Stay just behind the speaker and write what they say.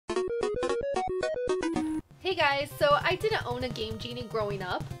Hey guys, so I didn't own a Game Genie growing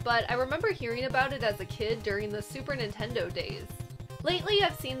up, but I remember hearing about it as a kid during the Super Nintendo days. Lately,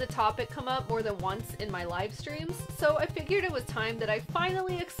 I've seen the topic come up more than once in my live streams, so I figured it was time that I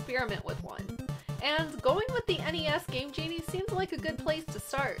finally experiment with one. And going with the NES Game Genie seems like a good place to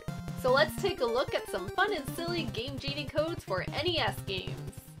start. So let's take a look at some fun and silly Game Genie codes for NES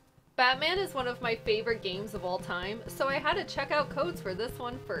games. Batman is one of my favorite games of all time, so I had to check out codes for this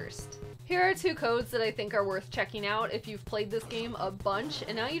one first. Here are two codes that I think are worth checking out if you've played this game a bunch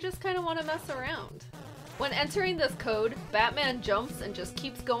and now you just kind of want to mess around. When entering this code, Batman jumps and just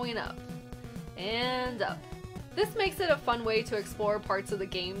keeps going up. And up. This makes it a fun way to explore parts of the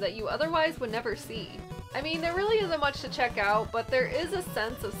game that you otherwise would never see. I mean, there really isn't much to check out, but there is a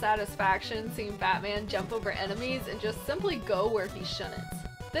sense of satisfaction seeing Batman jump over enemies and just simply go where he shouldn't.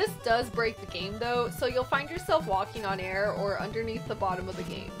 This does break the game though, so you'll find yourself walking on air or underneath the bottom of the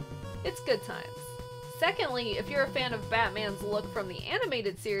game. It's good times. Secondly, if you're a fan of Batman's look from the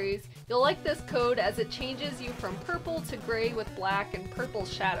animated series, you'll like this code as it changes you from purple to gray with black and purple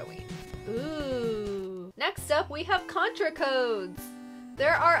shadowing. Ooh. Next up, we have Contra codes!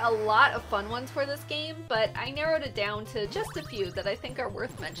 There are a lot of fun ones for this game, but I narrowed it down to just a few that I think are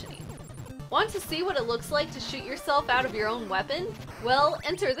worth mentioning. Want to see what it looks like to shoot yourself out of your own weapon? Well,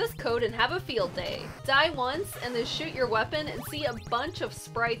 enter this code and have a field day. Die once and then shoot your weapon and see a bunch of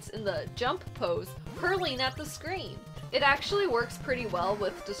sprites in the jump pose hurling at the screen. It actually works pretty well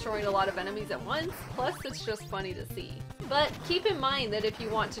with destroying a lot of enemies at once, plus it's just funny to see. But keep in mind that if you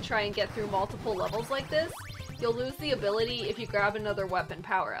want to try and get through multiple levels like this, you'll lose the ability if you grab another weapon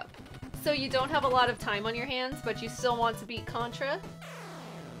power-up. So you don't have a lot of time on your hands, but you still want to beat Contra?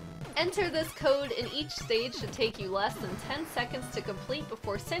 Enter this code and each stage should take you less than 10 seconds to complete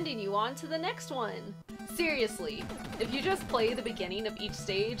before sending you on to the next one. Seriously, if you just play the beginning of each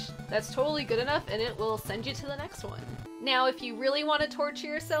stage, that's totally good enough and it will send you to the next one. Now, if you really want to torture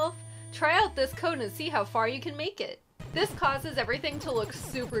yourself, try out this code and see how far you can make it. This causes everything to look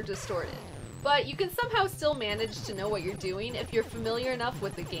super distorted, but you can somehow still manage to know what you're doing if you're familiar enough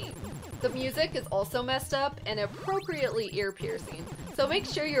with the game. The music is also messed up and appropriately ear-piercing, so make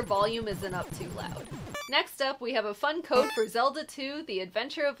sure your volume isn't up too loud. Next up, we have a fun code for Zelda 2: The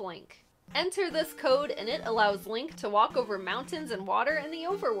Adventure of Link. Enter this code and it allows Link to walk over mountains and water in the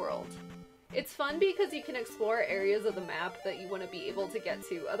overworld. It's fun because you can explore areas of the map that you wouldn't be able to get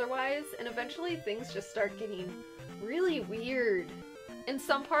to otherwise, and eventually things just start getting really weird. In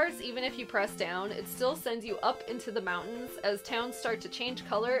some parts, even if you press down, it still sends you up into the mountains as towns start to change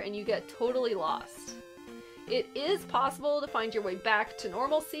color and you get totally lost. It is possible to find your way back to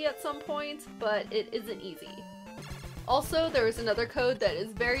normalcy at some point, but it isn't easy. Also, there is another code that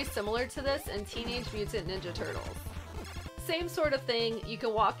is very similar to this in Teenage Mutant Ninja Turtles. Same sort of thing, you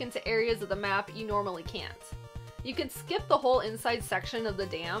can walk into areas of the map you normally can't. You can skip the whole inside section of the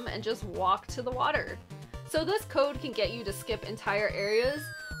dam and just walk to the water. So this code can get you to skip entire areas,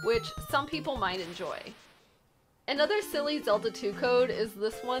 which some people might enjoy. Another silly Zelda 2 code is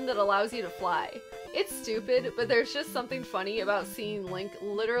this one that allows you to fly. It's stupid, but there's just something funny about seeing Link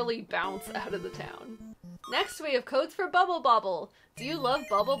literally bounce out of the town. Next we have codes for Bubble Bobble. Do you love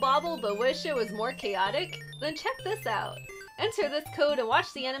Bubble Bobble but wish it was more chaotic? Then check this out. Enter this code and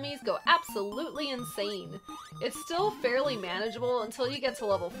watch the enemies go absolutely insane. It's still fairly manageable until you get to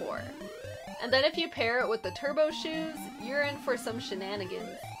level 4. And then if you pair it with the turbo shoes, you're in for some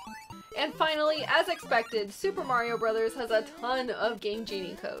shenanigans. And finally, as expected, Super Mario Bros. Has a ton of Game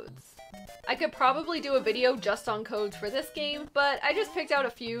Genie codes. I could probably do a video just on codes for this game, but I just picked out a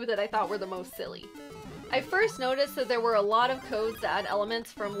few that I thought were the most silly. I first noticed that there were a lot of codes that add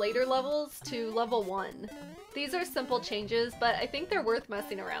elements from later levels to level 1. These are simple changes, but I think they're worth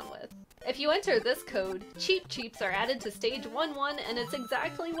messing around with. If you enter this code, Cheep Cheeps are added to stage 1-1 and it's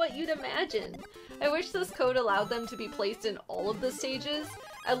exactly what you'd imagine. I wish this code allowed them to be placed in all of the stages,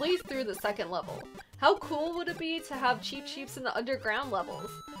 at least through the second level. How cool would it be to have Cheep Cheeps in the underground levels?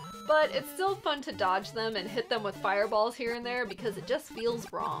 But it's still fun to dodge them and hit them with fireballs here and there because it just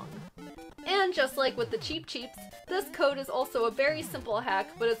feels wrong. And just like with the Cheep Cheeps, this code is also a very simple hack,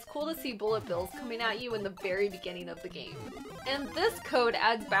 but it's cool to see bullet bills coming at you in the very beginning of the game. And this code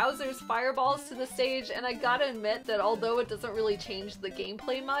adds Bowser's fireballs to the stage, and I gotta admit that although it doesn't really change the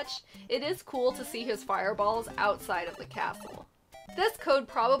gameplay much, it is cool to see his fireballs outside of the castle. This code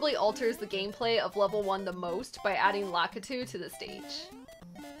probably alters the gameplay of level 1 the most by adding Lakitu to the stage.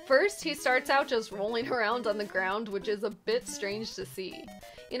 First, he starts out just rolling around on the ground, which is a bit strange to see.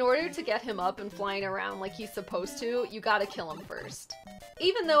 In order to get him up and flying around like he's supposed to, you gotta kill him first.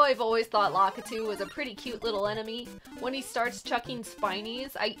 Even though I've always thought Lakitu was a pretty cute little enemy, when he starts chucking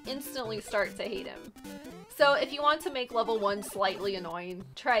spinies, I instantly start to hate him. So if you want to make level 1 slightly annoying,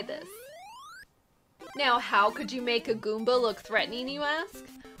 try this. Now, how could you make a Goomba look threatening, you ask?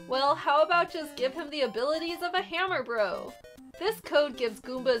 Well, how about just give him the abilities of a hammer bro? This code gives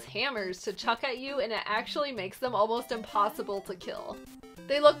Goombas hammers to chuck at you, and it actually makes them almost impossible to kill.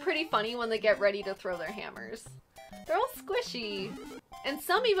 They look pretty funny when they get ready to throw their hammers. They're all squishy. And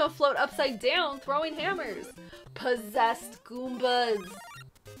some even float upside down throwing hammers. Possessed Goombas.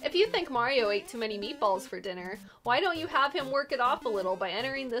 If you think Mario ate too many meatballs for dinner, why don't you have him work it off a little by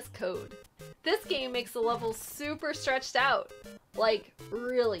entering this code? This game makes the levels super stretched out. Like,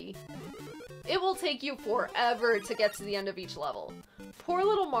 really. It will take you forever to get to the end of each level. Poor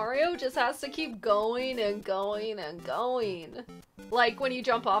little Mario just has to keep going and going and going. Like when you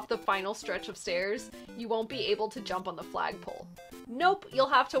jump off the final stretch of stairs, you won't be able to jump on the flagpole. Nope, you'll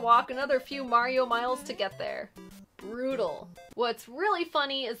have to walk another few Mario miles to get there. Brutal. What's really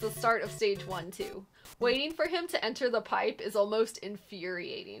funny is the start of stage 1 too. Waiting for him to enter the pipe is almost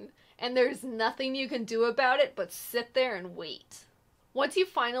infuriating, and there's nothing you can do about it but sit there and wait. Once you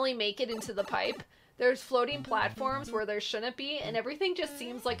finally make it into the pipe, there's floating platforms where there shouldn't be, and everything just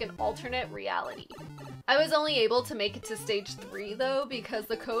seems like an alternate reality. I was only able to make it to stage 3 though, because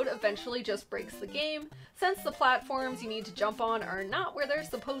the code eventually just breaks the game, since the platforms you need to jump on are not where they're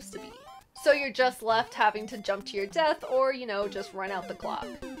supposed to be. So you're just left having to jump to your death, or, you know, just run out the clock.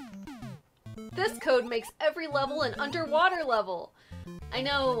 This code makes every level an underwater level! I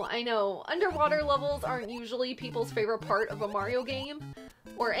know, underwater levels aren't usually people's favorite part of a Mario game,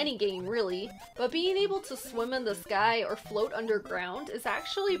 or any game really, but being able to swim in the sky or float underground is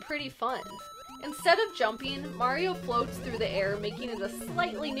actually pretty fun. Instead of jumping, Mario floats through the air, making it a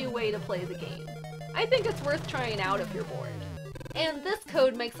slightly new way to play the game. I think it's worth trying out if you're bored. And this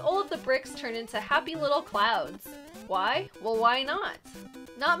code makes all of the bricks turn into happy little clouds. Why? Well, why not?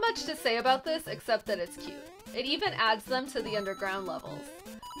 Not much to say about this except that it's cute. It even adds them to the underground levels.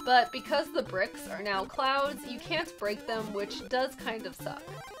 But because the bricks are now clouds, you can't break them, which does kind of suck.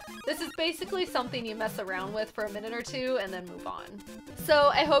 This is basically something you mess around with for a minute or two and then move on. So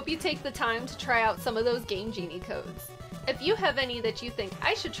I hope you take the time to try out some of those Game Genie codes. If you have any that you think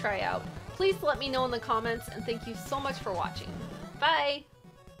I should try out, please let me know in the comments, and thank you so much for watching. Bye!